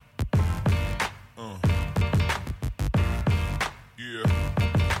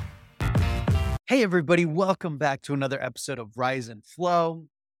Hey, everybody, welcome back to another episode of Rise and Flow.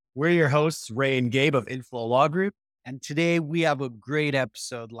 We're your hosts, Ray and Gabe of Inflow Law Group. And today we have a great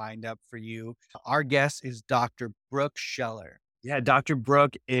episode lined up for you. Our guest is Dr. Brooke Scheller. Yeah, Dr.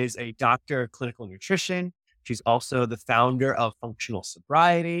 Brooke is a doctor of clinical nutrition. She's also the founder of Functional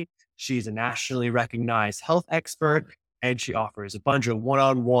Sobriety. She's a nationally recognized health expert, and she offers a bunch of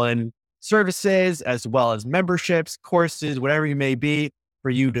one-on-one services as well as memberships, courses, whatever you may be, for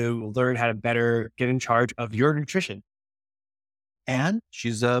you to learn how to better get in charge of your nutrition. And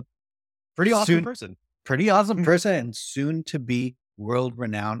she's a Pretty awesome soon, person. pretty awesome person and soon to be world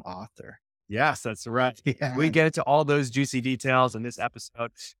renowned author. Yes, that's right. Yeah. We get into all those juicy details in this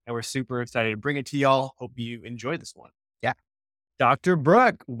episode, and we're super excited to bring it to y'all. Hope you enjoy this one. Yeah. Dr.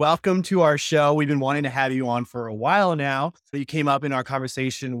 Brooke, welcome to our show. We've been wanting to have you on for a while now. You came up in our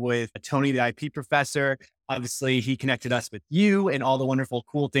conversation with Tony, the IP professor. Obviously, he connected us with you and all the wonderful,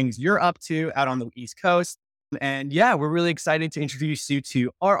 cool things you're up to out on the East Coast. And yeah, we're really excited to introduce you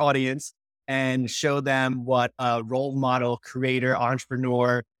to our audience and show them what a role model, creator,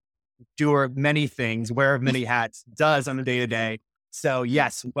 entrepreneur, doer of many things, wearer of many hats does on a day to day. So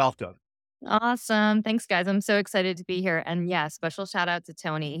yes, welcome. Awesome. Thanks, guys. I'm so excited to be here. And yeah, special shout out to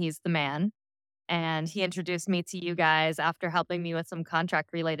Tony. He's the man. And he introduced me to you guys after helping me with some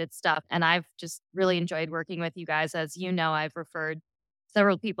contract related stuff. And I've just really enjoyed working with you guys. As you know, I've referred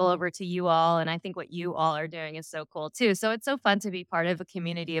several people over to you all. And I think what you all are doing is so cool too. So it's so fun to be part of a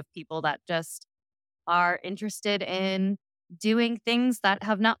community of people that just are interested in doing things that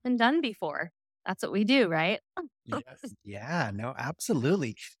have not been done before. That's what we do, right? Yes. Yeah, no,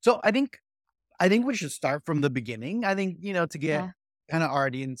 absolutely. So I think we should start from the beginning. I think, to get Yeah. kind of our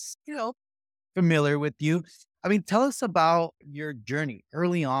audience, familiar with you. I mean, tell us about your journey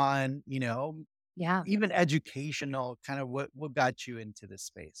early on, Yeah. even educational, kind of what got you into this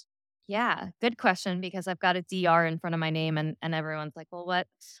space. Yeah, good question because I've got a DR in front of my name and everyone's like, "Well,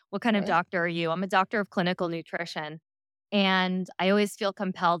 what kind of Right. doctor are you?" I'm a doctor of clinical nutrition. And I always feel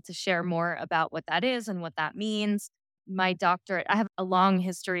compelled to share more about what that is and what that means. My doctorate, I have a long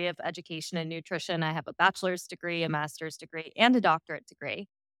history of education in nutrition. I have a bachelor's degree, a master's degree, and a doctorate degree.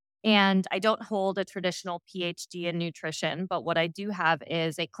 And I don't hold a traditional PhD in nutrition, but what I do have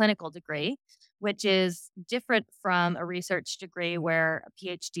is a clinical degree, which is different from a research degree where a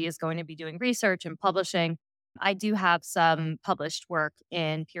PhD is going to be doing research and publishing. I do have some published work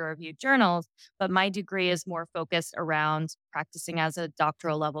in peer reviewed journals, but my degree is more focused around practicing as a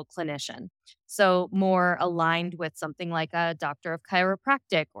doctoral level clinician. So, more aligned with something like a doctor of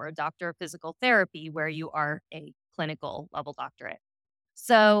chiropractic or a doctor of physical therapy, where you are a clinical level doctorate.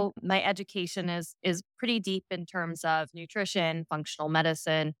 So my education is pretty deep in terms of nutrition, functional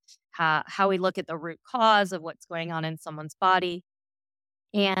medicine, how we look at the root cause of what's going on in someone's body.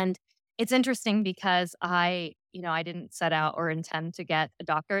 And it's interesting because I didn't set out or intend to get a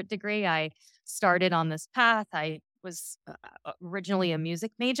doctorate degree. I started on this path. I was originally a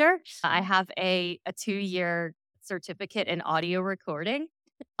music major. I have a 2-year certificate in audio recording,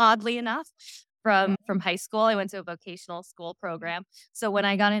 oddly enough. From high school, I went to a vocational school program. So when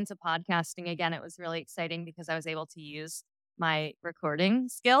I got into podcasting again, it was really exciting because I was able to use my recording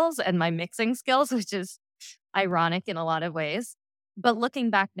skills and my mixing skills, which is ironic in a lot of ways. But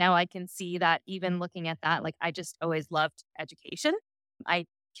looking back now, I can see that even looking at that, like I just always loved education. I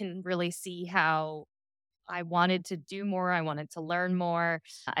can really see how I wanted to do more. I wanted to learn more.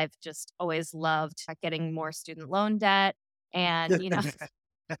 I've just always loved getting more student loan debt. And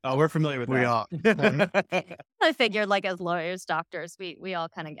Oh, we're familiar with We are. that. I figured like as lawyers, doctors, we all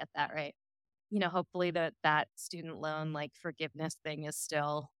kind of get that, right? Hopefully that student loan like forgiveness thing is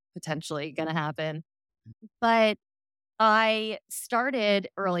still potentially going to happen. But I started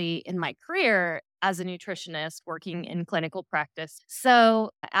early in my career as a nutritionist working in clinical practice.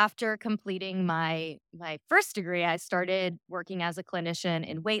 So after completing my first degree, I started working as a clinician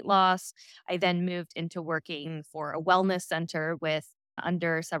in weight loss. I then moved into working for a wellness center with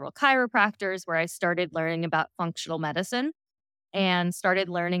under several chiropractors where I started learning about functional medicine and started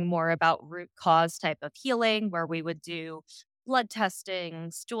learning more about root cause type of healing, where we would do blood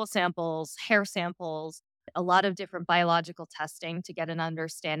testing, stool samples, hair samples, a lot of different biological testing to get an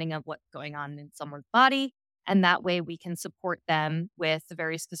understanding of what's going on in someone's body. And that way we can support them with a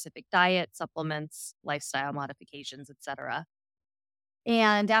very specific diet, supplements, lifestyle modifications, etc.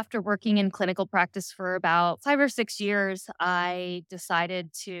 And after working in clinical practice for about 5 or 6 years, I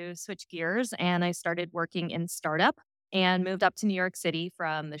decided to switch gears and I started working in startup and moved up to New York City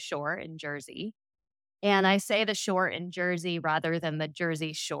from the shore in Jersey. And I say the shore in Jersey rather than the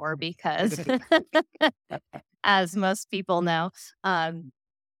Jersey Shore because, as most people know, um,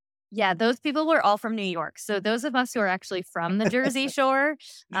 Yeah, those people were all from New York. So those of us who are actually from the Jersey Shore,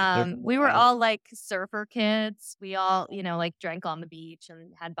 They're we were wild. all like surfer kids. We all, like drank on the beach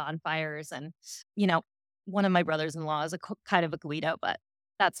and had bonfires. And, you know, one of my brothers-in-law is kind of a Guido, but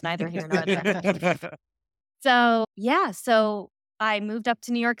that's neither here nor there. So, yeah, so I moved up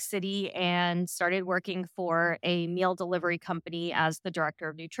to New York City and started working for a meal delivery company as the director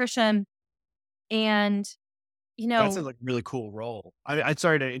of nutrition. And, you That's a know, like really cool role. I'm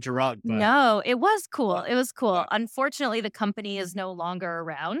sorry to interrupt, but no, it was cool. uh, It was uh, cool. Unfortunately, the company is no longer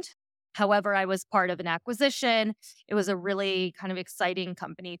around. However, I was part of an acquisition. It was a really kind of exciting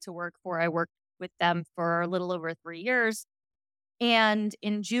company to work for. I worked with them for a little over 3 years. And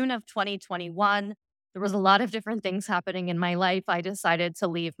in June of 2021, there was a lot of different things happening in my life. I decided to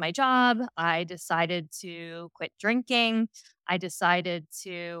leave my job. I decided to quit drinking. I decided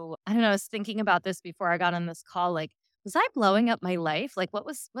to, I don't know, I was thinking about this before I got on this call. Like, was I blowing up my life? Like what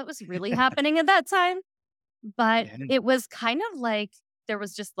was really happening at that time? But yeah, it was kind of like there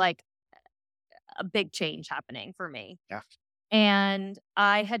was just like a big change happening for me. yeah, And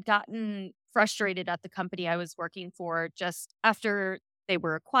I had gotten frustrated at the company I was working for just after they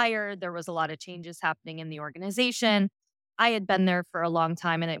were acquired. There was a lot of changes happening in the organization. I had been there for a long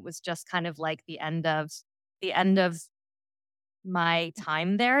time and it was just kind of like the end of my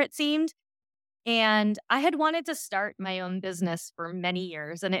time there, it seemed. And I had wanted to start my own business for many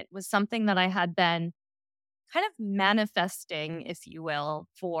years. And it was something that I had been kind of manifesting, if you will,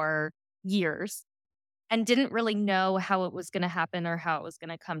 for years and didn't really know how it was going to happen or how it was going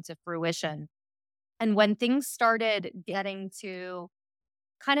to come to fruition. And when things started getting to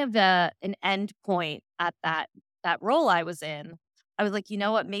kind of an end point at that role I was in, I was like, you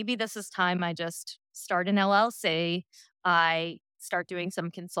know what, maybe this is time I just start an LLC. I start doing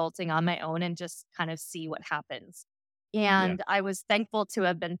some consulting on my own and just kind of see what happens. yeah, And I was thankful to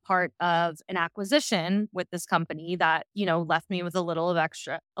have been part of an acquisition with this company that, left me with a little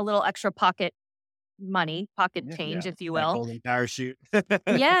extra pocket money, pocket yeah, change, yeah. if you That will. golden parachute.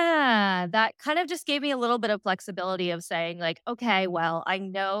 Yeah, that kind of just gave me a little bit of flexibility of saying, like, okay, well, I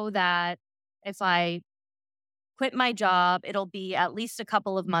know that if I quit my job, it'll be at least a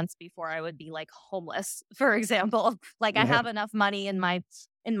couple of months before I would be like homeless, for example. Like I Yeah, have enough money in my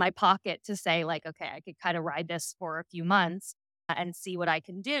pocket to say, like, okay, I could kind of ride this for a few months and see what I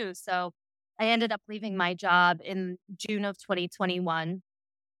can do. So I ended up leaving my job in June of 2021.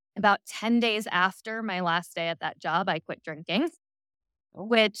 About 10 days after my last day at that job, I quit drinking, oh,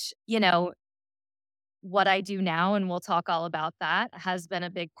 which, what I do now, and we'll talk all about that, has been a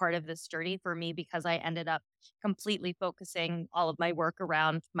big part of this journey for me because I ended up completely focusing all of my work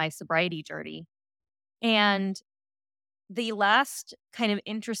around my sobriety journey. And the last kind of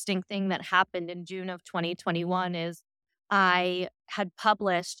interesting thing that happened in June of 2021 is I had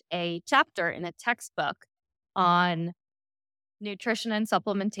published a chapter in a textbook on nutrition and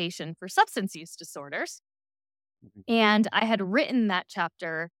supplementation for substance use disorders. mhm, And I had written that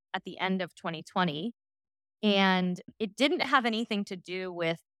chapter at the end of 2020. And it didn't have anything to do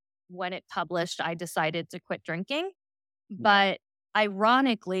with when it published, I decided to quit drinking. yeah, But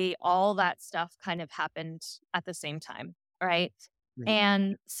ironically, all that stuff kind of happened at the same time. Right. mhm,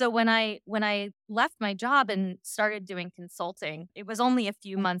 And so when I left my job and started doing consulting, it was only a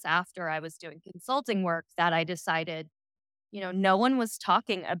few months after I was doing consulting work that I decided, no one was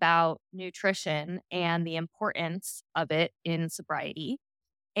talking about nutrition and the importance of it in sobriety.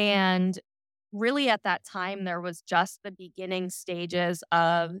 And really at that time, there was just the beginning stages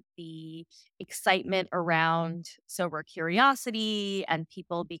of the excitement around sober curiosity and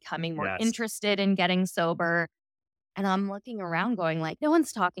people becoming more yes. interested in getting sober. And I'm looking around going like, no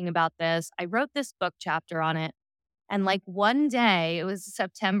one's talking about this. I wrote this book chapter on it. And like one day, it was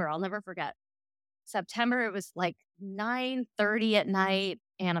September, I'll never forget. September, it was like 9:30 at night.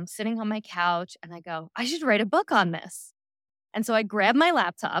 And I'm sitting on my couch and I go, I should write a book on this. And so I grabbed my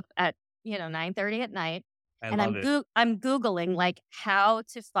laptop at, 9:30 at night, I and love it. I'm Googling, like, how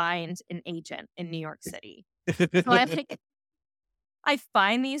to find an agent in New York City. So I like I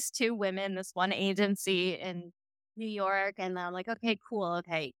find these 2 women, this one agency in New York, and I'm like, "Okay, cool.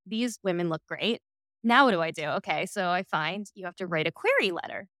 Okay, these women look great. Now what do I do?" Okay, so I find you have to write a query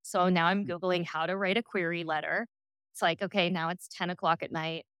letter. So now I'm Googling how to write a query letter. It's like, okay, now it's 10 o'clock at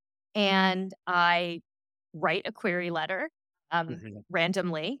night, and I write a query letter, Mhm.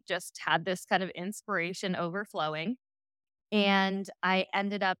 randomly, just had this kind of inspiration overflowing, and I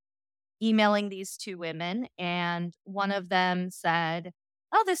ended up emailing these 2 women, and one of them said,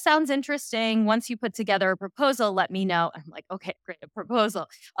 "Oh, this sounds interesting. Once you put together a proposal, let me know." I'm like, "Okay, great, a proposal.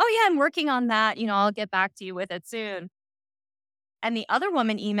 Oh, yeah, I'm working on that. I'll get back to you with it soon." And the other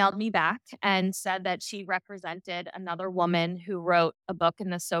woman emailed me back and said that she represented another woman who wrote a book in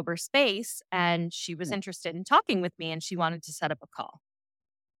the sober space and she was interested in talking with me and she wanted to set up a call.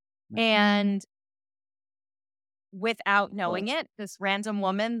 And without knowing it, this random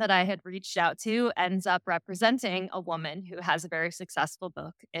woman that I had reached out to ends up representing a woman who has a very successful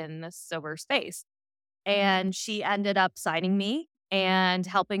book in the sober space. And she ended up signing me and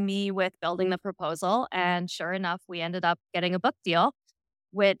helping me with building the proposal. And sure enough, we ended up getting a book deal,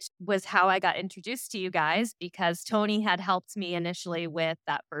 which was how I got introduced to you guys because Tony had helped me initially with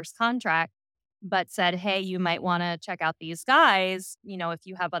that first contract, but said, hey, you might want to check out these guys, if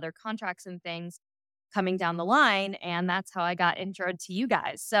you have other contracts and things coming down the line. And that's how I got introed to you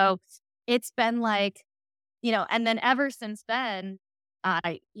guys. So it's been like, and then ever since then,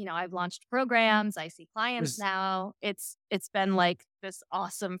 I've launched programs, I see clients Was- now. It's been like this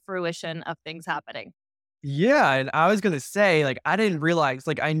awesome fruition of things happening. Yeah, and I was gonna say, like, I didn't realize,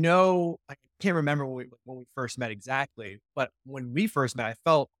 like, I know I can't remember when we first met exactly, but when we first met, I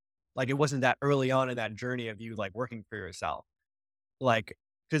felt like it wasn't that early on in that journey of you like working for yourself. Like,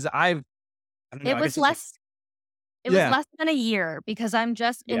 because I don't know, It I guess was it's like, less it was yeah, less than a year because I'm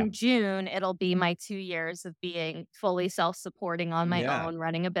just yeah, in June, it'll be my 2 years of being fully self-supporting on my yeah, own,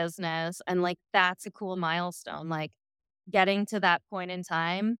 running a business, and, like, that's a cool milestone, like, getting to that point in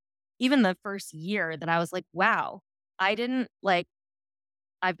time, even the first year that I was like, "Wow, I didn't like,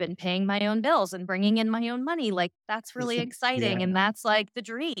 I've been paying my own bills and bringing in my own money, like, that's really exciting, yeah, and that's, like, the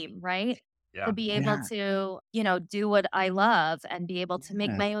dream, right? To yeah, be able Yeah. to, do what I love and be able to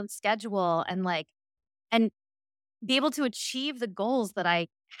make Yeah. my own schedule and, like and be able to achieve the goals that I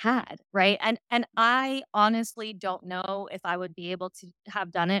had, right? And I honestly don't know if I would be able to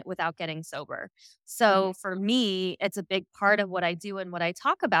have done it without getting sober. So for me, it's a big part of what I do and what I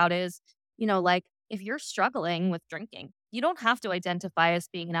talk about is, like if you're struggling with drinking, you don't have to identify as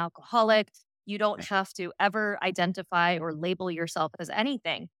being an alcoholic. You don't have to ever identify or label yourself as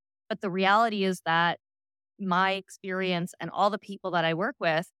anything. But the reality is that my experience and all the people that I work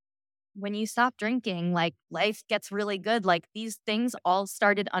with when you stop drinking, like life gets really good. Like these things all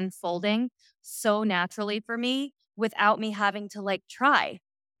started unfolding so naturally for me without me having to like try,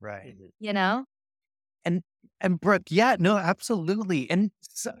 Right. you know? And and Brooke, yeah, no, absolutely. And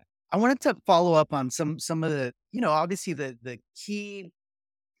so I wanted to follow up on some of the, obviously the key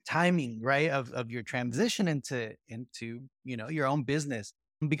timing, right, of your transition into, your own business.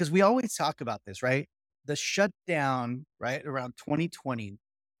 Because we always talk about this, right? The shutdown, right, around 2020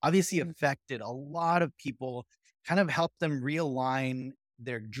 obviously Mhm. affected a lot of people, kind of helped them realign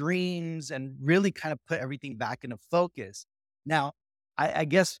their dreams and really kind of put everything back into focus. Now, I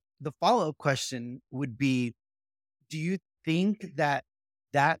guess the follow-up question would be, do you think that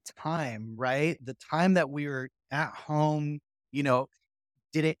that time, right, the time that we were at home, you know,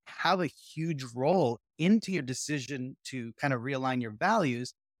 did it have a huge role into your decision to kind of realign your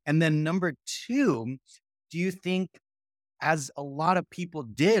values? And then number two, do you think, as a lot of people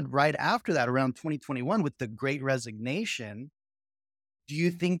did right after that, around 2021 with the great resignation, do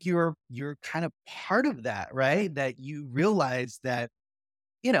you think you're kind of part of that, right? That you realized that,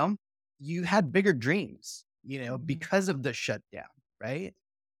 you know, you had bigger dreams, Mhm. because of the shutdown, right?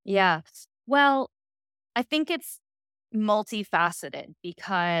 Yeah. Well, I think it's multifaceted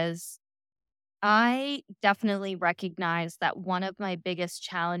because I definitely recognize that one of my biggest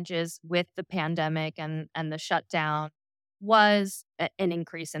challenges with the pandemic and the shutdown was an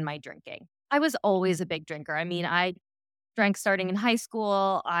increase in my drinking. I was always a big drinker. I mean, I drank starting in high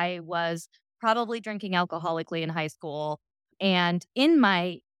school. I was probably drinking alcoholically in high school. And in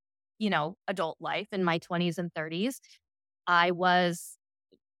my, adult life in my 20s and 30s, I was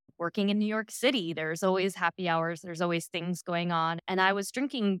working in New York City. There's always happy hours, there's always things going on. And I was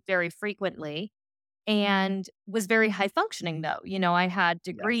drinking very frequently and was very high functioning though. I had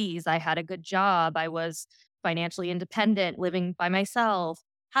Yeah. degrees, I had a good job, I was financially independent, living by myself,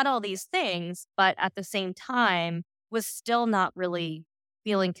 had all these things, but at the same time was still not really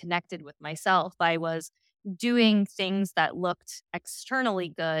feeling connected with myself. I was doing things that looked externally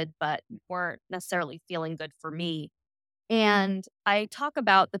good, but weren't necessarily feeling good for me. And I talk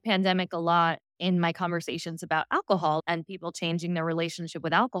about the pandemic a lot in my conversations about alcohol and people changing their relationship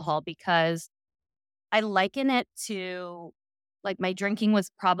with alcohol because I liken it to like my drinking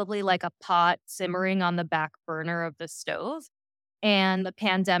was probably like a pot simmering on the back burner of the stove. And the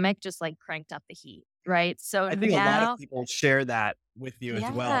pandemic just like cranked up the heat. Right. So I think a lot of now, people share that with you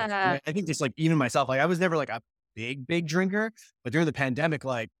as well. yeah, I think just like even myself, like I was never like a big drinker, but during the pandemic,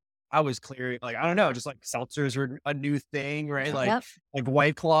 like I was clear, like I don't know, just like seltzers were a new thing, right? yep, Like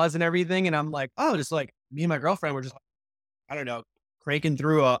White Claws and everything. And I'm like, oh, just like me and my girlfriend were just I don't know, cranking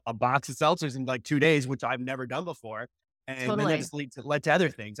through a box of seltzers in like 2 days, which I've never done before. And then that Totally. just led to other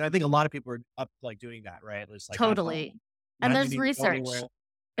things. And I think a lot of people are up like doing that, right? It's like kind of Totally. And not there's needing to go anywhere. research.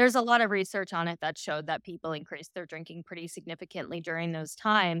 There's a lot of research on it that showed that people increased their drinking pretty significantly during those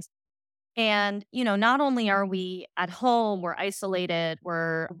times. And, not only are we at home, we're isolated,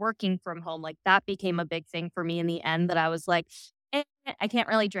 we're working from home, like that became a big thing for me in the end that I was like, I can't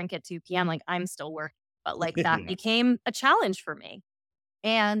really drink at 2 p.m. Like I'm still working, but like that became a challenge for me.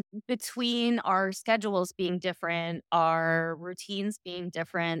 And between our schedules being different, our routines being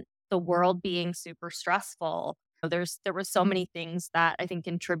different, the world being super stressful, there were so many things that I think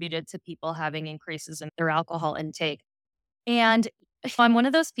contributed to people having increases in their alcohol intake. And I'm one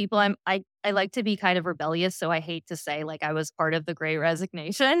of those people, I like to be kind of rebellious, so I hate to say, like, I was part of the Great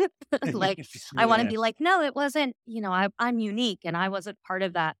Resignation. Like, I wanna Yeah. be like, "No, it wasn't, I'm unique, and I wasn't part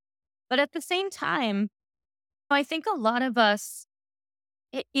of that." But at the same time, I think a lot of us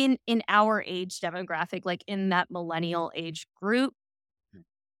in our age demographic, like, in that millennial age group,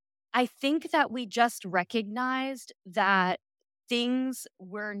 I think that we just recognized that things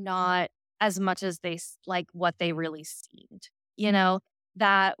were not as much as like what they really seemed,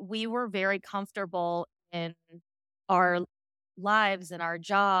 that we were very comfortable in our lives and our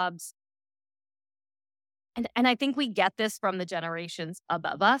jobs. And I think we get this from the generations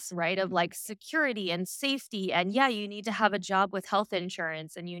above us, right? Of like security and safety. And yeah, you need to have a job with health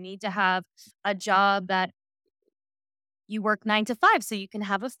insurance and you need to have a job that you work 9 to 5 so you can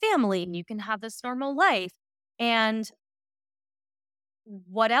have a family and you can have this normal life. And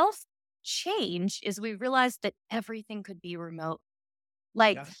what else changed is we realized that everything could be remote.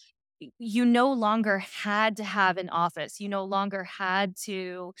 Like Yeah. you no longer had to have an office. You no longer had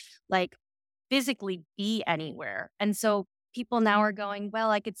to like physically be anywhere. And so people now are going,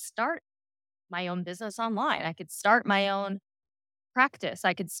 well, I could start my own business online. I could start my own practice.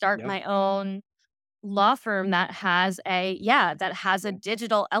 I could start Yep. my own law firm that has a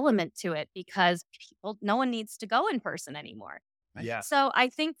digital element to it because no one needs to go in person anymore. Yeah. So I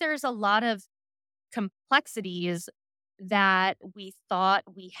think there's a lot of complexities that we thought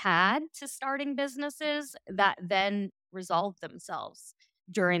we had to starting businesses that then resolved themselves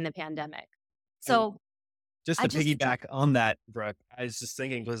during the pandemic. And So just I to just piggyback on that, Brooke, I was just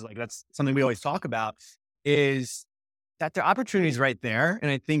thinking because like that's something we always talk about is that the opportunity is right there.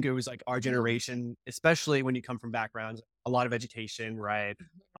 And I think it was like our generation, especially when you come from backgrounds, a lot of education, right?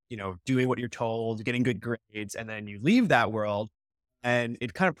 Doing what you're told, getting good grades, and then you leave that world and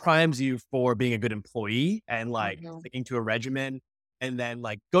it kind of primes you for being a good employee and like Mhm. sticking to a regimen and then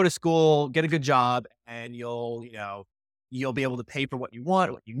like go to school, get a good job, and you'll be able to pay for what you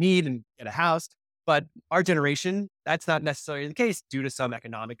want, what you need, and get a house. But our generation, that's not necessarily the case due to some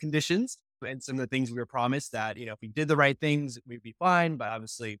economic conditions and some of the things we were promised that, if we did the right things, we'd be fine. But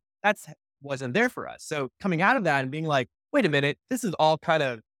obviously that's wasn't there for us. So coming out of that and being like, wait a minute, this is all kind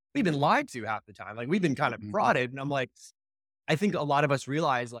of, we've been lied to half the time. Like we've been kind of frauded. And I'm like, I think a lot of us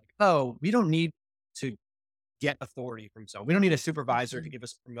realize like, oh, we don't need to get authority from someone. We don't need a supervisor to Mhm. give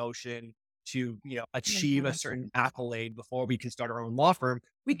us a promotion to, achieve a Mhm. certain accolade before we can start our own law firm.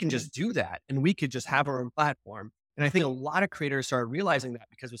 We can Mhm. just do that and we could just have our own platform. And I think a lot of creators started realizing that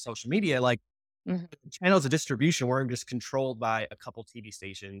because of social media, like Mhm. channels of distribution weren't just controlled by a couple TV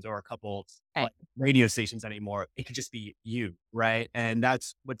stations or a couple Right. like radio stations anymore. It could just be you, right? And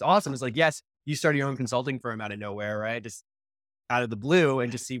that's what's awesome is like, yes, you started your own consulting firm out of nowhere, right? Just out of the blue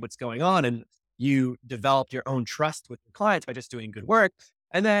and just see what's going on. And you developed your own trust with your clients by just doing good work.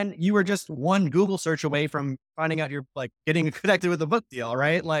 And then you were just one Google search away from finding out you're like getting connected with a book deal,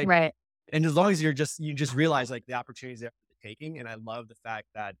 right? Like, Right. and as long as you just realize like the opportunities there for the taking. And I love the fact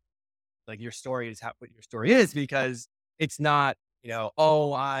that like your story is what your story is because it's not,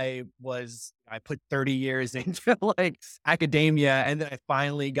 oh, I put 30 years into like academia and then I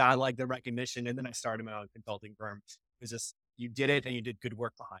finally got like the recognition and then I started my own consulting firm. It was just, you did it and you did good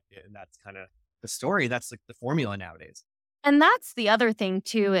work behind it. And that's kind of the story. That's like the formula nowadays. And that's the other thing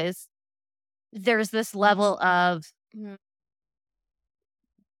too is there's this level of I'm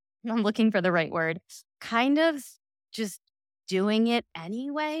looking for the right word, kind of just doing it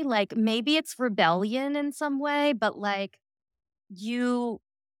anyway. Like maybe it's rebellion in some way, but like you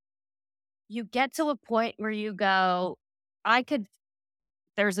you get to a point where you go, I could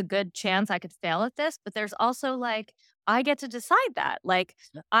there's a good chance I could fail at this, but there's also like I get to decide that. Like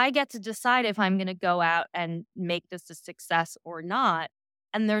I get to decide if I'm going to go out and make this a success or not.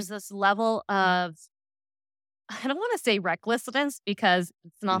 And there's this level of I don't want to say recklessness because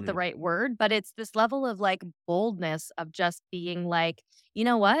it's not the Mhm. right word, but it's this level of like boldness of just being like, you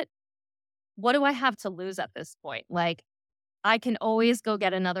know what? What do I have to lose at this point? Like, I can always go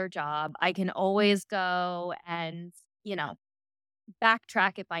get another job. I can always go and, you know,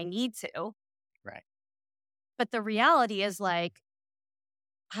 backtrack if I need to. Right. But the reality is like,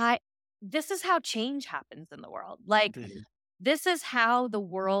 I this is how change happens in the world. Like, Mhm. this is how the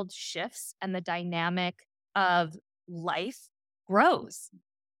world shifts and the dynamic of life grows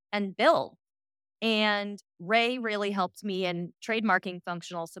and builds. And Ray really helped me in trademarking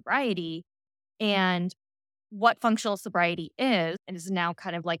functional sobriety. And what functional sobriety is, and is now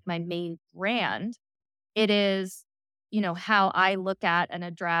kind of like my main brand. It is, how I look at and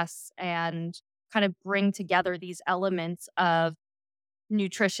address and kind of bring together these elements of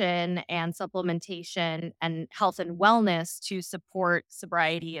nutrition and supplementation and health and wellness to support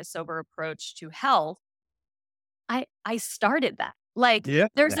sobriety, a sober approach to health. I started that. Like, Yeah.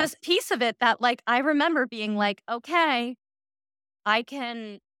 there's Yeah. this piece of it that, like, I remember being like, okay, I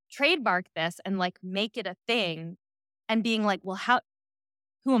can trademark this and like make it a thing, and being like, well,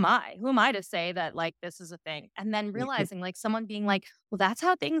 who am I? Who am I to say that like this is a thing? And then realizing, like, someone being like, well, that's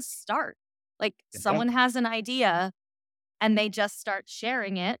how things start. Like, Yeah. someone has an idea and they just start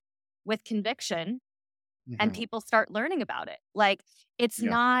sharing it with conviction, and Mhm. people start learning about it. Like,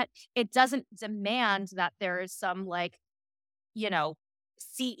 Yeah. it doesn't demand that there is some like, you know,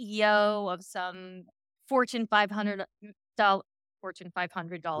 CEO of some Fortune 500 dollar Fortune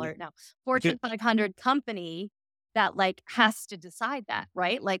 $500 no, Yeah. Fortune 500 company that like has to decide that,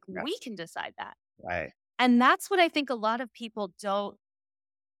 right? Like, we Yes. can decide that. Right. And that's what I think a lot of people don't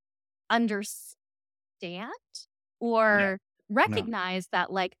understand Yeah. or No. recognize,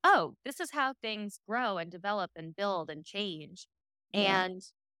 that like, oh, this is how things grow and develop and build and change. Yeah. And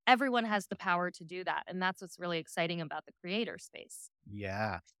everyone has the power to do that. And that's what's really exciting about the creator space.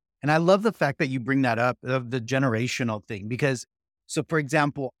 Yeah. And I love the fact that you bring that up of the generational thing because so for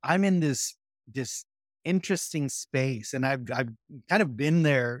example, I'm in this interesting space and I've kind of been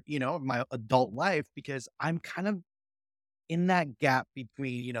there, my adult life because I'm kind of in that gap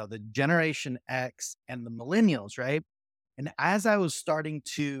between, the generation X and the millennials, right? And as I was starting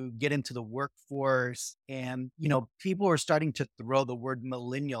to get into the workforce and, people were starting to throw the word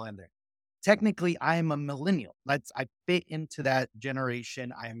millennial in there. Technically, I am a millennial. I fit into that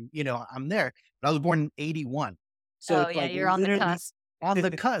generation. I'm there, but I was born in 81. So Oh it's yeah, like you're on the literally cusp. on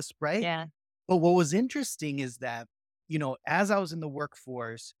the cusp, right? Yeah. But what was interesting is that, as I was in the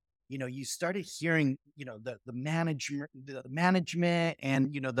workforce, you started hearing, the management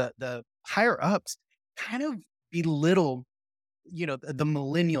and, the higher ups kind of belittle, the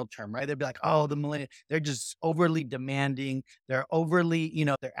millennial term, right? They'd be like, oh, the millennial, they're just overly demanding. They're overly,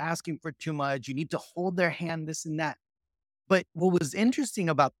 they're asking for too much. You need to hold their hand, this and that. But what was interesting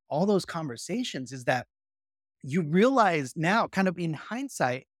about all those conversations is that you realize now, kind of in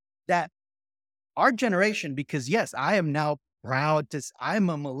hindsight, that our generation, because yes, I am now proud I'm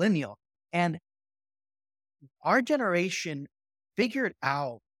a millennial, and our generation figured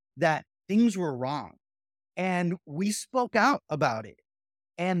out that things were wrong and we spoke out about it.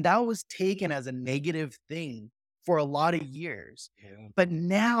 And that was taken as a negative thing for a lot of years. Yeah. But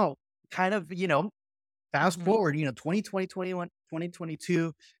now, kind of, fast Mhm. forward, 2020, 21,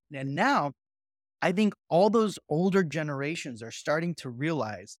 2022, and now I think all those older generations are starting to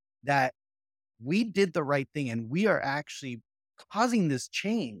realize that we did the right thing and we are actually causing this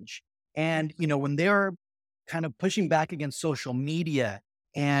change. And, when they're kind of pushing back against social media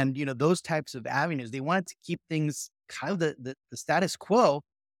and, those types of avenues, they wanted to keep things kind of the status quo.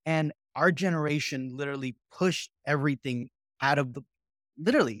 And our generation literally pushed everything out of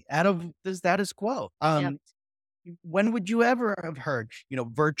literally out of the status quo. Yep. When would you ever have heard,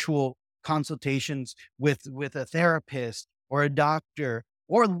 virtual consultations with a therapist or a doctor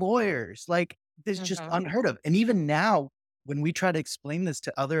or lawyers? Like, this is just Mhm. unheard of. And even now, when we try to explain this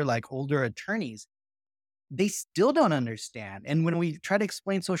to other like older attorneys, they still don't understand. And when we try to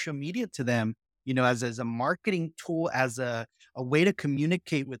explain social media to them, as a marketing tool, as a way to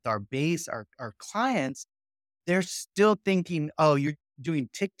communicate with our base, our clients, they're still thinking, "Oh, you're doing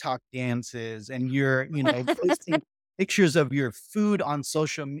TikTok dances and you're, posting pictures of your food on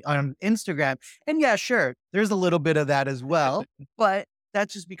on Instagram." And yeah, sure, there's a little bit of that as well, but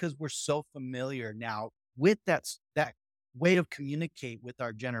that's just because we're so familiar now with that way of communicate with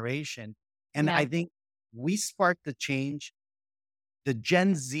our generation. And Yeah. I think we sparked the change. The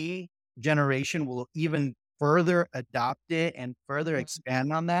Gen Z generation will even further adopt it and further Mhm.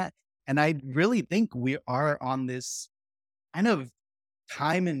 expand on that. And I really think we are on this kind of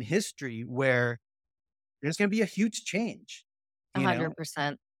time in history where there's going to be a huge change, A you know?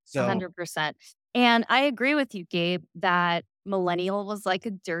 100%. A So 100%. And I agree with you, Gabe, that millennial was like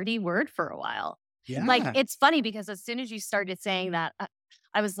a dirty word for a while. Like, Yeah. it's funny because as soon as you started saying that,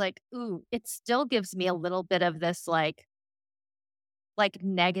 I was like, ooh, it still gives me a little bit of this like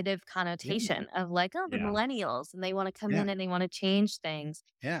negative Yeah. connotation of like, oh, the Yeah. millennials and they want to come Yeah. in and they want to change things.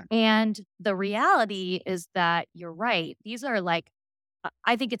 Yeah. And the reality is that you're right. These are like,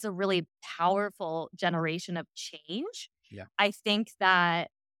 I think it's a really powerful generation of change. Yeah. I think that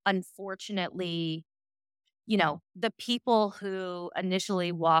unfortunately, the people who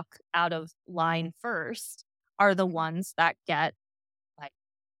initially walk out of line first are the ones that get like,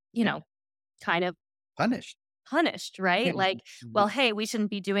 you Yeah. know, kind of Punished. punished, right? Like, well, hey, we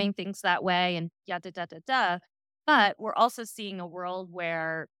shouldn't be doing things that way and yada, da, da, da. But we're also seeing a world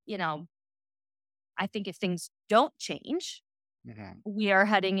where, I think if things don't change, Mhm. we are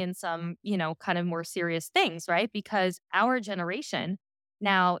heading in some, kind of more serious things, right? Because our generation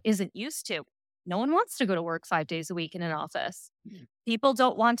now isn't used to. No one wants to go to work 5 days a week in an office. Mm. People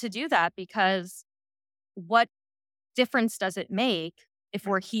don't want to do that because what difference does it make if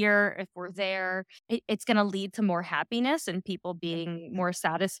we're here, if we're there? It's going to lead to more happiness and people being more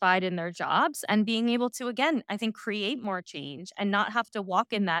satisfied in their jobs and being able to, again, I think, create more change and not have to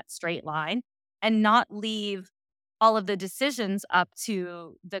walk in that straight line and not leave all of the decisions up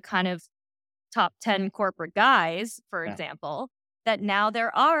to the kind of top 10 corporate guys, for Yeah. example, that now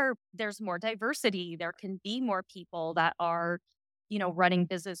there's more diversity. There can be more people that are, running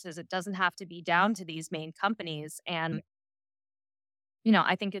businesses. It doesn't have to be down to these main companies. And,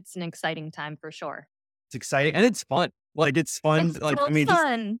 I think it's an exciting time for sure. It's exciting and it's fun. Like it's fun. It's Like, so I mean, just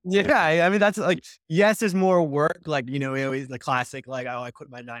fun. yeah, I mean, that's like, yes, there's more work. Like, we always the classic, like, oh, I quit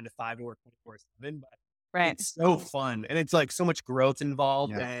my 9 to 5 to work 24/7, but Right. it's so fun and it's like so much growth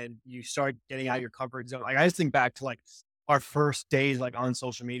involved Yeah. and you start getting out of your comfort zone. Like I just think back to like our first days like on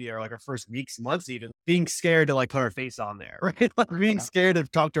social media or like our first weeks, months, even being scared to like put our face on there, right? Like being Yeah. scared to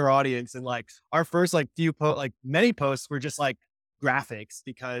talk to our audience and like our first like like many posts were just like graphics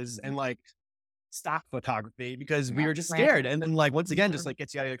because and like stock photography because we Yeah. were just Right. scared. And then like once again, just Mhm. like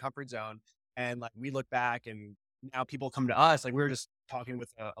gets you out of your comfort zone. And like we look back and now people come to us. Like we were just talking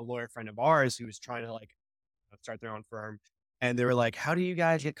with a lawyer friend of ours who was trying to like start their own firm. And they were like, how do you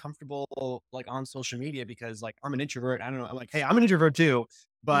guys get comfortable like on social media? Because like I'm an introvert. I don't know. I'm like, hey, I'm an introvert too, You just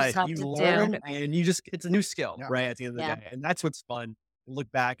but have you to do. learn and you just, it's a new skill, Yeah. right? At the end of the Yeah. day. And that's what's fun.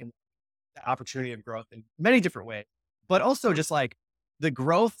 Look back and the opportunity of growth in many different ways, but also just like the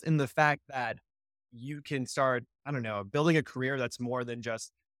growth in the fact that you can start, I don't know, building a career that's more than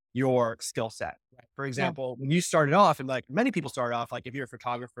just your skill set. Right? For Yeah. example, when you started off, and like many people start off, like if you're a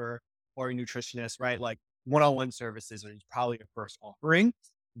photographer or a nutritionist, right? Like one-on-one services are probably your first offering.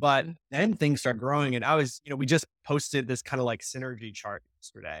 But Mhm. then things start growing. And I was, we just posted this kind of like synergy chart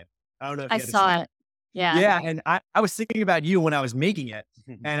yesterday. I don't know if I you had to see. saw it. Yeah. Yeah, and I was thinking about you when I was making it,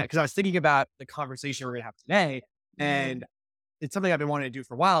 Mhm. and because I was thinking about the conversation we're gonna have today, Mhm. and it's something I've been wanting to do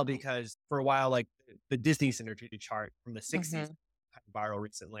for a while because for a while, like the Disney synergy chart from the '60s Mhm. kind of viral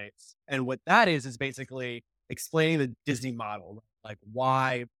recently, and what that is basically explaining the Disney model, like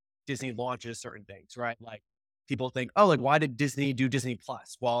why Disney launches certain things, right? Like people think, oh, like why did Disney do Disney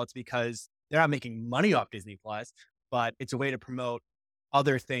Plus? Well, it's because they're not making money off Disney Plus, but it's a way to promote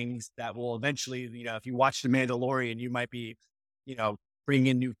other things that will eventually, if you watch The Mandalorian, you might be, bringing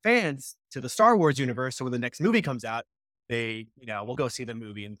in new fans to the Star Wars universe. So when the next movie comes out, they, will go see the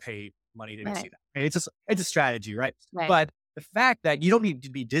movie and pay money to go see Right. that. And it's a strategy, right? Right. But the fact that you don't need to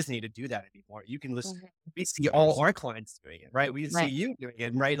be Disney to do that anymore. You can listen. Mhm. We see all our clients doing it, right? We see Right. you doing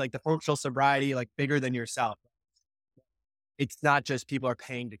it, right? Like the functional sobriety, like bigger than yourself. It's not just people are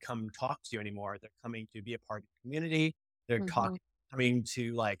paying to come talk to you anymore. They're coming to be a part of the community. They're Mhm. coming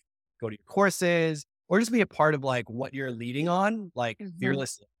to like go to your courses or just be a part of like what you're leading on, like Mhm.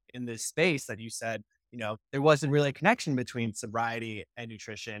 fearlessly in this space that you said, there wasn't really a connection between sobriety and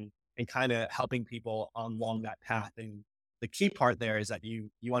nutrition and kind of helping people along that path. And the key part there is that you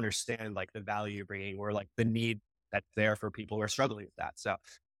understand like the value you're bringing or like the need that's there for people who are struggling with that. So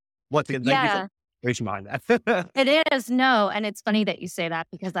once again, thank you for Yeah. reaching mind that. It is, no, and it's funny that you say that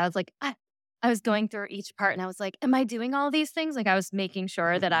because I was like, I was going through each part and I was like, "Am I doing all these things?" Like, I was making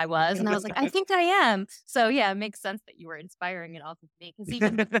sure that I was, and I was like, "I think I am." So, yeah, it makes sense that you were inspiring it off of me because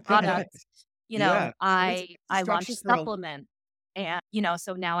even with the products, Yeah. It's a I structure launched for a supplement and,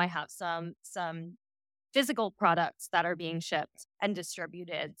 so now I have some physical products that are being shipped and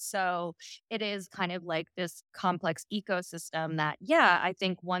distributed. So it is kind of like this complex ecosystem that, yeah, I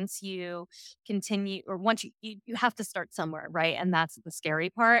think once you continue or once you have to start somewhere, right? And that's the scary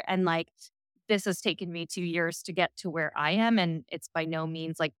part. And like, this has taken me 2 years to get to where I am. And it's by no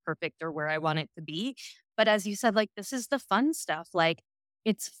means like perfect or where I want it to be. But as you said, like, this is the fun stuff. Like,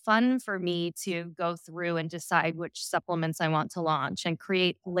 it's fun for me to go through and decide which supplements I want to launch and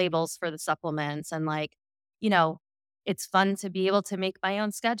create labels for the supplements. And like, you know, it's fun to be able to make my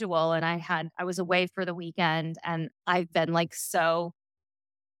own schedule. And I was away for the weekend and I've been like so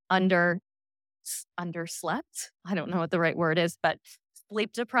under underslept. I don't know what the right word is, but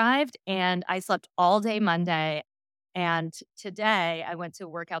sleep deprived. And I slept all day Monday. And today I went to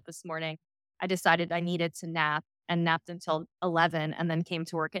work out this morning. I decided I needed to nap and napped until 11 and then came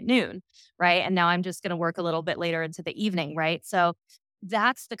to work at noon. Right. And now I'm just going to work a little bit later into the evening. Right. So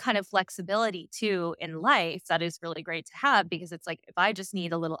that's the kind of flexibility too in life that is really great to have because it's like if I just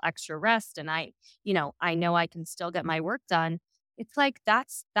need a little extra rest and I know I can still get my work done, it's like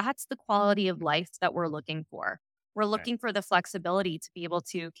that's the quality of life that we're looking for. We're Right. looking for the flexibility to be able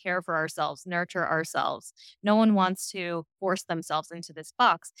to care for ourselves, nurture ourselves. No one wants to force themselves into this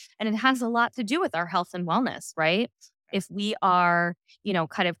box. And it has a lot to do with our health and wellness, right? If we are,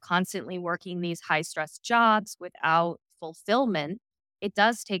 kind of constantly working these high stress jobs without fulfillment, it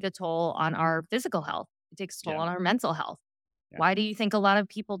does take a toll on our physical health. It takes a toll Yeah. on our mental health. Yeah. Why do you think a lot of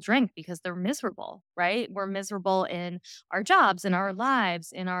people drink? Because they're miserable, right? We're miserable in our jobs, in our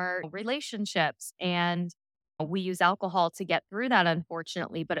lives, in our relationships. And we use alcohol to get through that,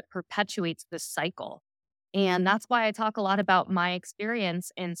 unfortunately, but it perpetuates this cycle. And that's why I talk a lot about my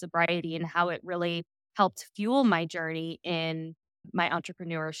experience in sobriety and how it really helped fuel my journey in my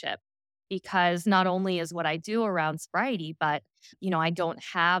entrepreneurship. Because not only is what I do around sobriety, but I don't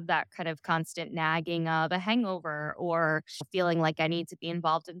have that kind of constant nagging of a hangover or feeling like I need to be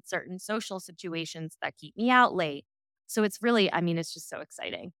involved in certain social situations that keep me out late. So it's really, it's just so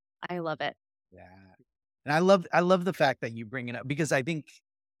exciting. I love it. Yeah. And I love the fact that you bring it up because I think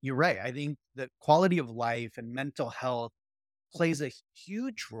you're right. I think the quality of life and mental health plays a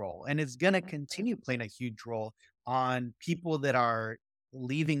huge role and is going to continue playing a huge role on people that are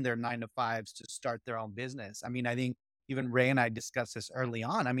leaving their 9 to 5s to start their own business. I mean, I think even Ray and I discussed this early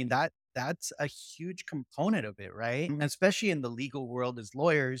on. I mean, that's a huge component of it, right? And especially in the legal world as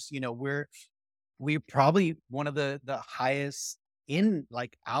lawyers, we're probably one of the highest in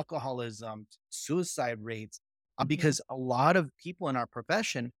like alcoholism, suicide rates, because a lot of people in our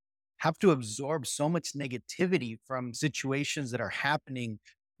profession have to absorb so much negativity from situations that are happening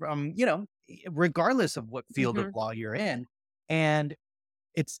from, regardless of what field of Mhm. law you're in. And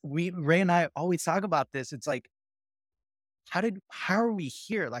Ray and I always talk about this. It's like, how are we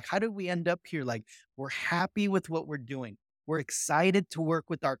here? Like, how did we end up here? Like, we're happy with what we're doing. We're excited to work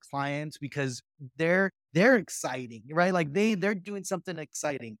with our clients because they're exciting, right? Like they're doing something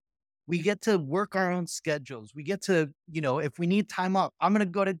exciting. We get to work our own schedules. We get to, if we need time off, I'm gonna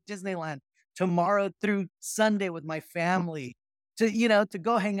go to Disneyland tomorrow through Sunday with my family to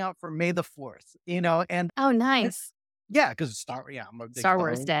go hang out for May the 4th, and Oh, and nice. yeah, because I'm a big Star Star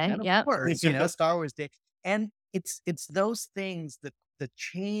Wars Wars Day. fan, of Yep. course, Star Wars Day. And it's those things, the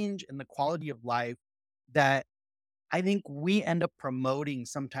change in the quality of life that I think we end up promoting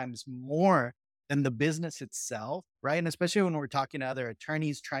sometimes more than the business itself, right? And especially when we're talking to other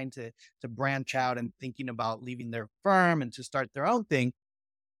attorneys trying to branch out and thinking about leaving their firm and to start their own thing.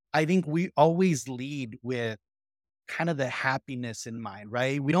 I think we always lead with kind of the happiness in mind,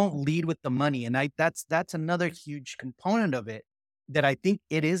 right? We don't lead with the money. And that's another huge component of it that I think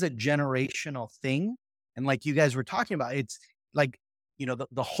it is a generational thing. And like you guys were talking about, it's like,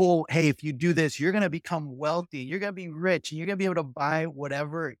 the whole, hey, if you do this, you're gonna become wealthy, you're gonna be rich, and you're gonna be able to buy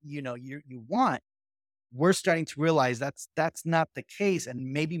whatever, you want. We're starting to realize that's not the case.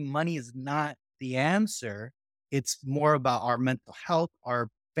 And maybe money is not the answer. It's more about our mental health, our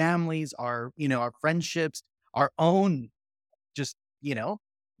families, our friendships, our own just, Yeah.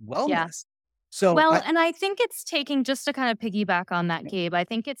 wellness. So Well, I and I think it's taking, just to kind of piggyback on that, Gabe, I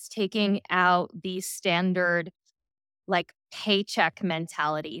think it's taking out the standard like paycheck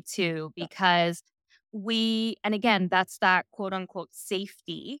mentality too, because and again, that's that quote unquote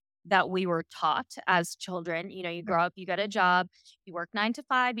safety that we were taught as children. You grow up, you get a job, you work 9 to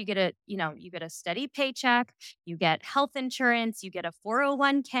 5, you get a steady paycheck, you get health insurance, you get a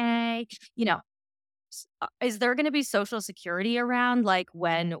 401k. Is there going to be social security around like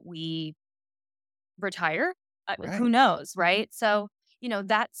when we retire? Who right, knows, right? So,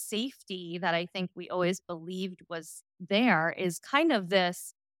 that safety that I think we always believed was there is kind of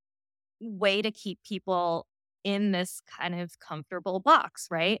this way to keep people in this kind of comfortable box,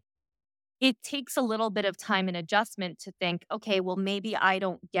 right? It takes a little bit of time and adjustment to think, okay, well, maybe I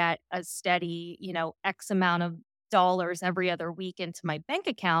don't get a steady, X amount of dollars every other week into my bank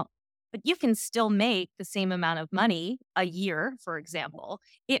account, but you can still make the same amount of money a year, for example.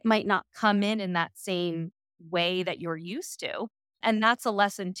 It might not come in that same way that you're used to, And that's a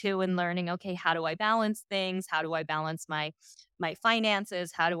lesson too in learning, okay, how do I balance things? How do I balance my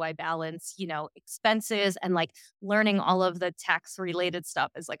finances? How do I balance, expenses? And like learning all of the tax related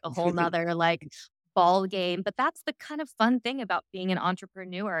stuff is like a whole nother like ball game. But that's the kind of fun thing about being an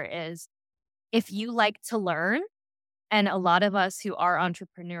entrepreneur is if you like to learn, and a lot of us who are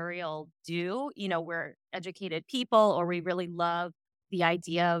entrepreneurial do, we're educated people or we really love the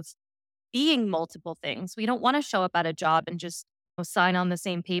idea of being multiple things. We don't want to show up at a job and just sign on the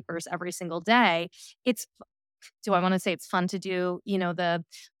same papers every single day. It's do I want to say it's fun to do,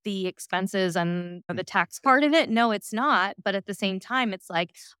 the expenses and the tax part of it? No, it's not. But at the same time, it's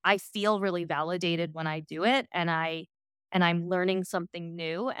like I feel really validated when I do it and I'm learning something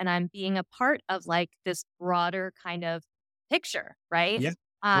new and I'm being a part of like this broader kind of picture, right? Yeah.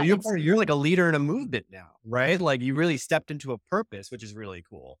 Well, It's you're like a leader in a movement now, right? Like you really stepped into a purpose, which is really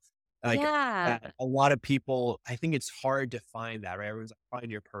cool. Like yeah. a lot of people, I think it's hard to find that, right? Everyone's like,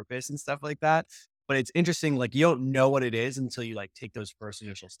 find your purpose and stuff like that. But it's interesting, like you don't know what it is until you like take those first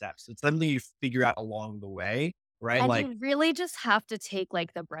initial steps. It's something you figure out along the way, right? And Like, you really just have to take,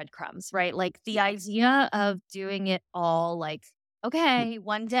 like, the breadcrumbs, right? Like, the idea of doing it all, like, okay,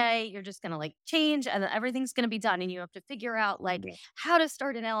 one day you're just gonna, like, change and then everything's gonna be done, and you have to figure out, like, yeah, how to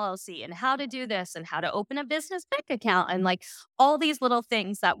start an LLC and how to do this and how to open a business bank account and, like, all these little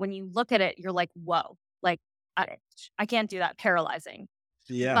things that when you look at it, you're like, "Whoa." Like, I can't do that, paralyzing.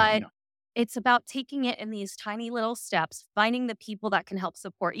 yeah, But it's about taking it in these tiny little steps, finding the people that can help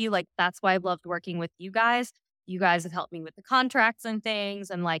support you. Like, that's why I've loved working with you guys. You guys have helped me with the contracts and things.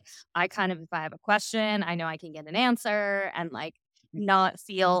 And like, I kind of, if I have a question, I know I can get an answer and like not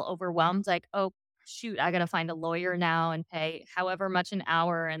feel overwhelmed. Like, oh, shoot, I got to find a lawyer now and pay however much an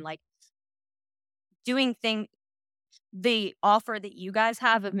hour and like doing things. The offer that you guys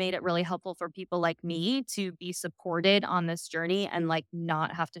have made it really helpful for people like me to be supported on this journey and like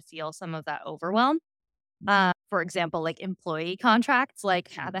not have to feel some of that overwhelm. For example, like employee contracts,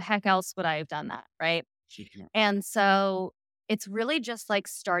 like how the heck else would I have done that? Right. And so it's really just like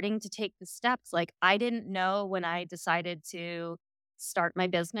starting to take the steps. Like I didn't know when I decided to start my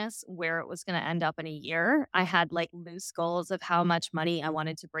business where it was going to end up in a year. I had like loose goals of how much money I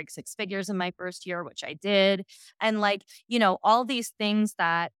wanted to break six figures in my first year, which I did. And like, all these things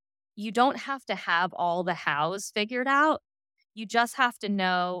that you don't have to have all the hows figured out. You just have to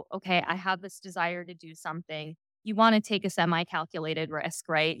know, okay, I have this desire to do something. You want to take a semi calculated risk,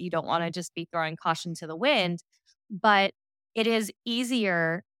 right? You don't want to just be throwing caution to the wind, but it is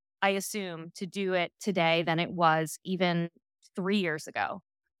easier, I assume, to do it today than it was even 3 years ago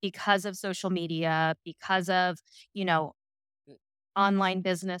because of social media, because of, you know, online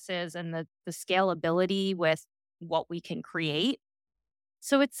businesses and the scalability with what we can create.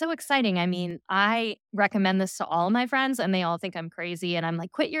 So it's so exciting. I mean, I recommend this to all my friends and they all think I'm crazy. And I'm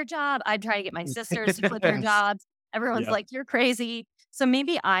like, quit your job. I try to get my sisters to quit their jobs. Everyone's yeah, like, you're crazy. So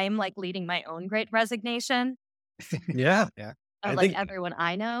maybe I'm like leading my own great resignation yeah, yeah. of I like think, everyone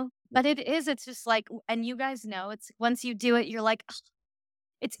I know. But it's just like, and you guys know, it's once you do it, you're like, "Ugh,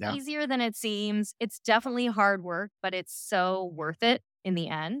 it's yeah, easier than it seems. It's definitely hard work, but it's so worth it in the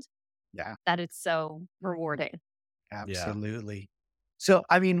end Yeah, that it's so rewarding." yeah. absolutely. So,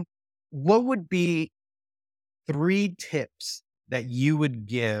 I mean, what would be 3 tips that you would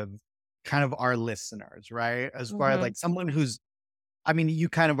give kind of our listeners, right? As far as Hmm. like someone who's, I mean, you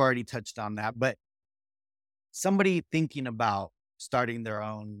kind of already touched on that, but somebody thinking about starting their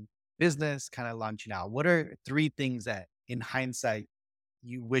own business, kind of launching out, what are 3 things that in hindsight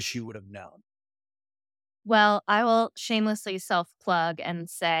you wish you would have known? Well, I will shamelessly self plug and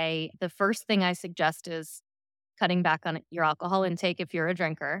say the first thing I suggest is cutting back on your alcohol intake if you're a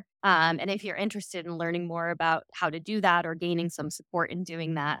drinker. And if you're interested in learning more about how to do that or gaining some support in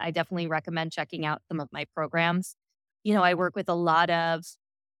doing that, I definitely recommend checking out some of my programs. I work with a lot of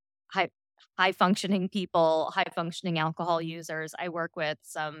high high functioning people, high functioning alcohol users. I work with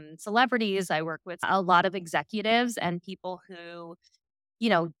some celebrities. I work with a lot of executives and people who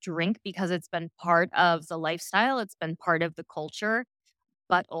drink because it's been part of the lifestyle, it's been part of the culture,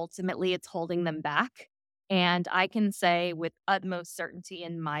 but ultimately it's holding them back. And I can say with utmost certainty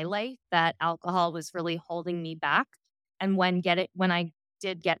in my life that alcohol was really holding me back. And when I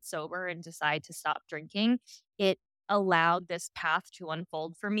did get sober and decide to stop drinking, it allowed this path to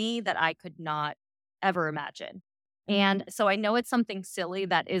unfold for me that I could not ever imagine. And so I know it's something silly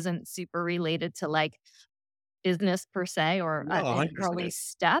that isn't super related to like business per se or No, an early 100%.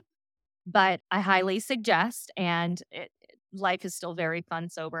 step, but I highly suggest, and life is still very fun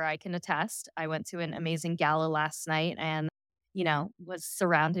sober. I can attest. I went to an amazing gala last night and, was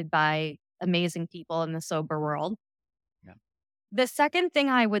surrounded by amazing people in the sober world. Yeah. The second thing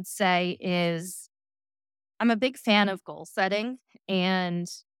I would say is I'm a big fan of goal setting and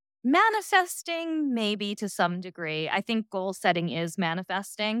manifesting, maybe to some degree. I think goal setting is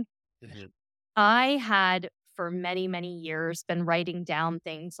manifesting. Mhm. I had for many, many years been writing down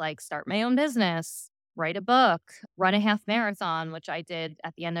things like start my own business, write a book, run a half marathon, which I did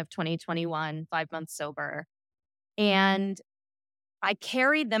at the end of 2021, 5 months sober. And I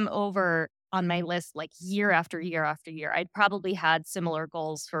carried them over on my list like year after year after year. I'd probably had similar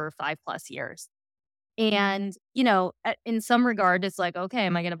goals for 5+ years. And, in some regard, it's like, okay,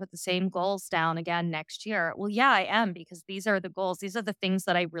 am I going to put the same goals down again next year? Well, yeah, I am, because these are the goals. These are the things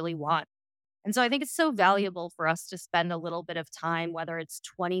that I really want. And so I think it's so valuable for us to spend a little bit of time, whether it's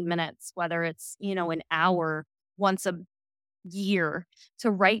 20 minutes, whether it's, an hour once a year,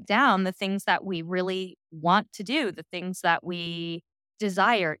 to write down the things that we really want to do, the things that we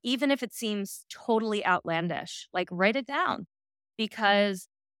desire, even if it seems totally outlandish, like write it down, because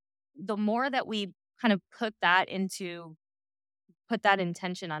the more that we kind of put that intention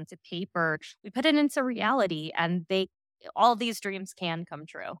onto paper, we put it into reality, and all these dreams can come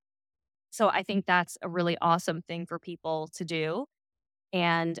true. So I think that's a really awesome thing for people to do,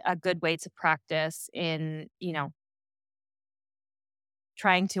 and a good way to practice in,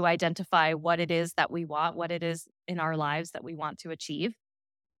 trying to identify what it is that we want, what it is in our lives that we want to achieve.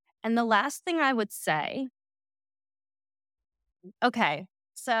 And the last thing I would say, okay,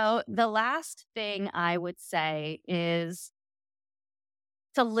 so the last thing I would say is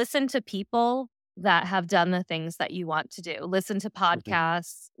to listen to people that have done the things that you want to do. Listen to Mhm.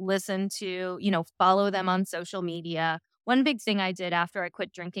 podcasts, listen to, follow them on social media. One big thing I did after I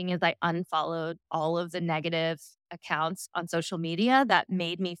quit drinking is I unfollowed all of the negative accounts on social media that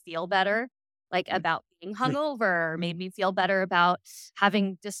made me feel better, like about being hungover, made me feel better about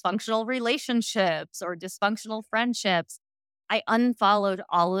having dysfunctional relationships or dysfunctional friendships. I unfollowed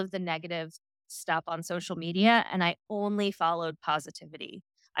all of the negative stuff on social media, and I only followed positivity.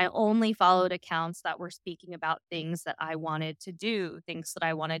 I only followed accounts that were speaking about things that I wanted to do, things that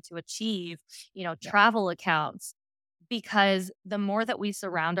I wanted to achieve, Yeah. travel accounts, because the more that we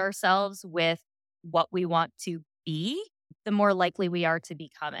surround ourselves with what we want to be, the more likely we are to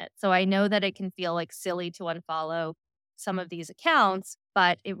become it. So I know that it can feel like silly to unfollow some of these accounts,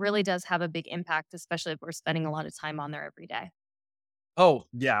 but it really does have a big impact, especially if we're spending a lot of time on there every day. Oh,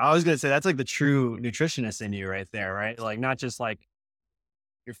 yeah. I was gonna say that's like the true nutritionist in you right there, right? Like not just like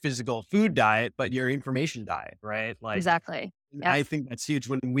your physical food diet, but your information diet, right? Like Exactly. Yep. I think that's huge.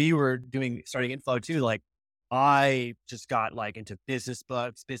 When we were starting Inflow too, like I just got like into business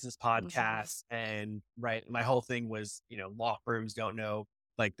books, business Mhm. podcasts, and right, my whole thing was, law firms don't know,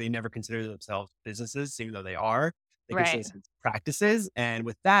 like they never consider themselves businesses, even though they are. They consider Right. themselves practices. And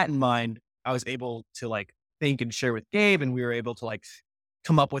with that in mind, I was able to like think and share with Gabe, and we were able to like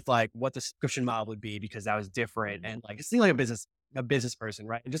come up with like what the subscription model would be because that was different and like it seemed like a business person,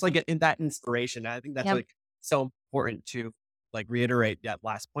 right? And just like get in that inspiration. I think that's Yep. like so important to like reiterate that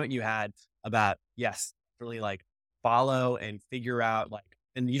last point you had about yes, really like follow and figure out like,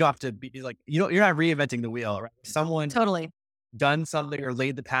 and you don't have to be like you're not reinventing the wheel, right? Someone Totally. done something or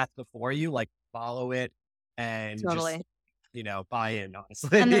laid the path before you, like follow it and just Totally. buy in.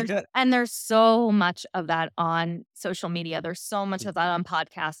 And Honestly, there's so much of that on social media. There's so much of that Mhm. on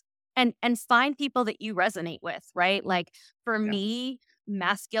podcasts. And find people that you resonate with, right? Like for Yeah, me,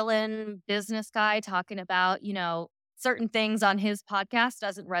 masculine business guy talking about, certain things on his podcast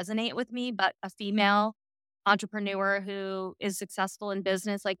doesn't resonate with me, but a female entrepreneur who is successful in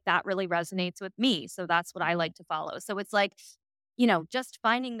business, like that really resonates with me. So that's what I like to follow. So it's like, just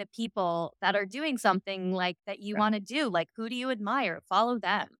finding the people that are doing something like that you yeah, want to do. Like, who do you admire? Follow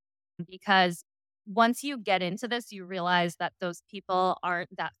them. Because once you get into this, you realize that those people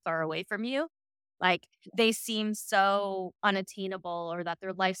aren't that far away from you. Like, they seem so unattainable, or that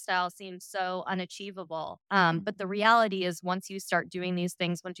their lifestyle seems so unachievable. But the reality is, once you start doing these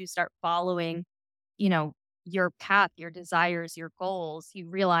things, once you start following, you know, your path, your desires, your goals, you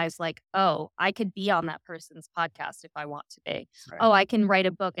realize like, oh, I could be on that person's podcast if I want to be. right. Oh, I can write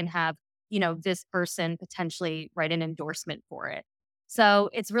a book and have, this person potentially write an endorsement for it. So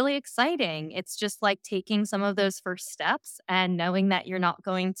it's really exciting. It's just like taking some of those first steps and knowing that you're not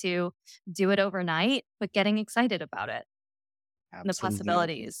going to do it overnight, but getting excited about it and the Absolutely.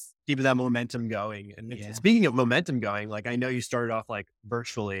 possibilities. Keeping that momentum going. And Yeah. speaking of momentum going, like I know you started off like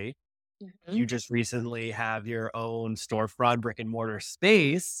virtually. Mhm. You just recently have your own storefront, brick and mortar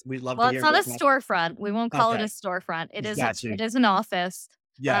space. We'd love to Well, it's hear not a more about. storefront. We won't call it a Okay, storefront. It is got you. it is an office.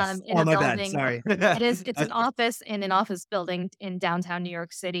 Yes. in Oh, a my bad. building. Sorry. It's an office in an office building in downtown New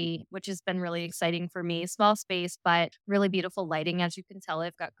York City, which has been really exciting for me. Small space, but really beautiful lighting. As you can tell,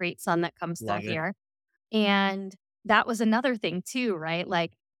 I've got great sun that comes through Love it. here. And that was another thing too, right?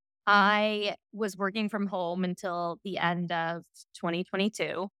 Like I was working from home until the end of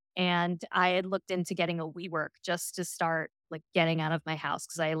 2022. And I had looked into getting a WeWork just to start like getting out of my house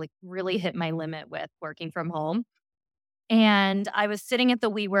because I like really hit my limit with working from home. And I was sitting at the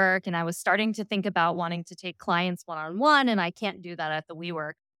WeWork and I was starting to think about wanting to take clients one on one, and I can't do that at the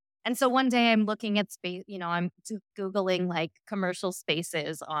WeWork. And so one day I'm looking at space, I'm Googling like commercial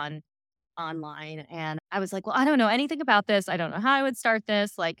spaces online. And I was like, well, I don't know anything about this. I don't know how I would start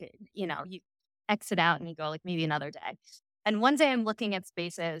this. Like, you exit out and you go like maybe another day. And one day I'm looking at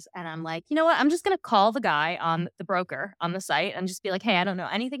spaces and I'm like, you know what? I'm just going to call the guy on the broker on the site and just be like, hey, I don't know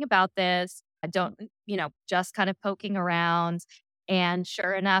anything about this. I don't, just kind of poking around. And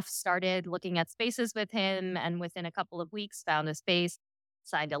sure enough, started looking at spaces with him. And within a couple of weeks, found a space,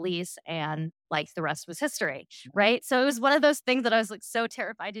 signed a lease, and like the rest was history. Right. So it was one of those things that I was like so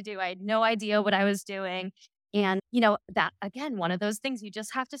terrified to do. I had no idea what I was doing. And, that again, one of those things you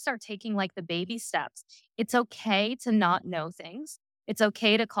just have to start taking like the baby steps. It's okay to not know things. It's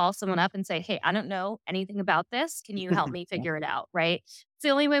okay to call someone up and say, hey, I don't know anything about this. Can you help me figure it out? Right. It's the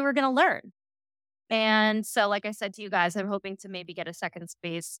only way we're going to learn. And so, like I said to you guys, I'm hoping to maybe get a second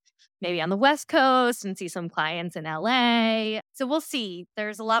space, maybe on the West Coast and see some clients in LA. So we'll see.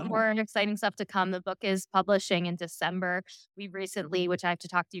 There's a lot more exciting stuff to come. The book is publishing in December. We recently, which I have to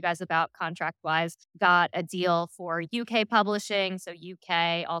talk to you guys about contract wise, got a deal for UK publishing. So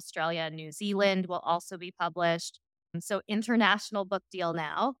UK, Australia, and New Zealand will also be published. So international book deal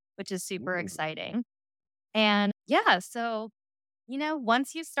now, which is super exciting. And yeah, so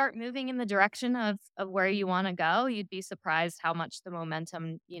once you start moving in the direction of where you want to go, you'd be surprised how much the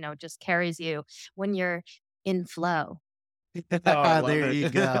momentum, just carries you when you're in flow. Oh, I love There you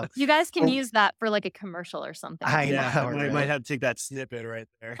go. it. You guys can Well, use that for like a commercial or something if I you Yeah, want. know, might right? have to take that snippet right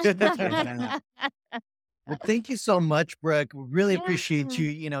there. Yeah. Well, thank you so much, Brooke. We really Yeah. appreciate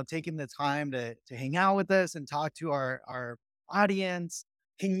you, taking the time to hang out with us and talk to our audience.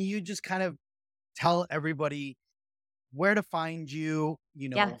 Can you just kind of tell everybody where to find you?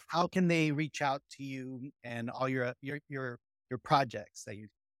 Yeah. How can they reach out to you and all your projects that you're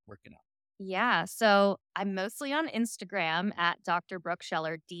working on? Yeah. So I'm mostly on Instagram at Dr. Brooke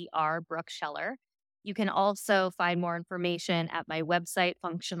Scheller, Dr. Brooke Scheller. You can also find more information at my website,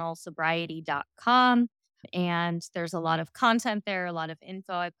 functionalsobriety.com. And there's a lot of content there, a lot of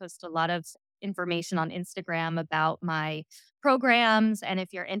info. I post a lot of information on Instagram about my programs. And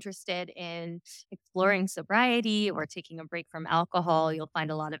if you're interested in exploring sobriety or taking a break from alcohol, you'll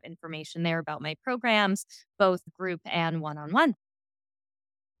find a lot of information there about my programs, both group and one on one.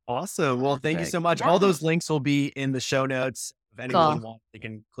 Awesome. Well, thank you Perfect. so much. All Yeah. those links will be in the show notes. If anyone Cool. wants, they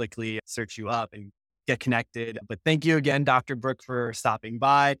can quickly search you up and get connected. But thank you again, Dr. Brooke, for stopping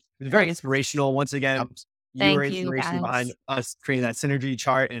by. It was very inspirational. Once again, you were Thank you, inspiration behind guys. us creating that synergy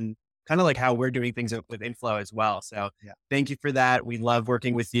chart and kind of like how we're doing things with Inflow as well. So Yeah. thank you for that. We love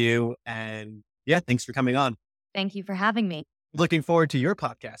working with you. And yeah, thanks for coming on. Thank you for having me. Looking forward to your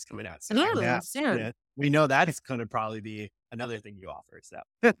podcast coming out soon. Yeah. Soon. Yeah. We know that is going to probably be another thing you offer. So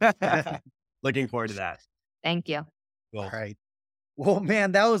looking forward to that. Thank you. Cool. All right. Well,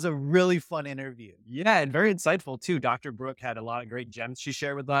 man, that was a really fun interview. Yeah, and very insightful too. Dr. Brooke had a lot of great gems she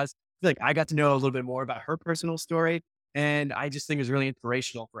shared with us. I feel like I got to know a little bit more about her personal story. And I just think it's really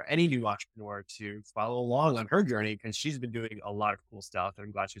inspirational for any new entrepreneur to follow along on her journey because she's been doing a lot of cool stuff. And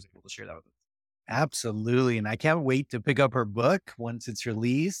I'm glad she was able to share that with us. Absolutely. And I can't wait to pick up her book once it's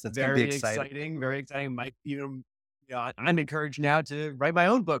released. That's going to be Very exciting. exciting. Very exciting. Might even, I'm encouraged now to write my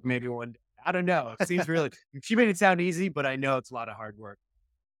own book maybe one day. I don't know. It seems really, she made it sound easy, but I know it's a lot of hard work.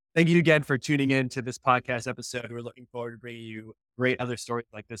 Thank you again for tuning in to this podcast episode. We're looking forward to bringing you great other stories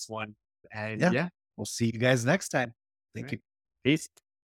like this one. And Yeah. yeah, We'll see you guys next time. Thank Right. you. Peace.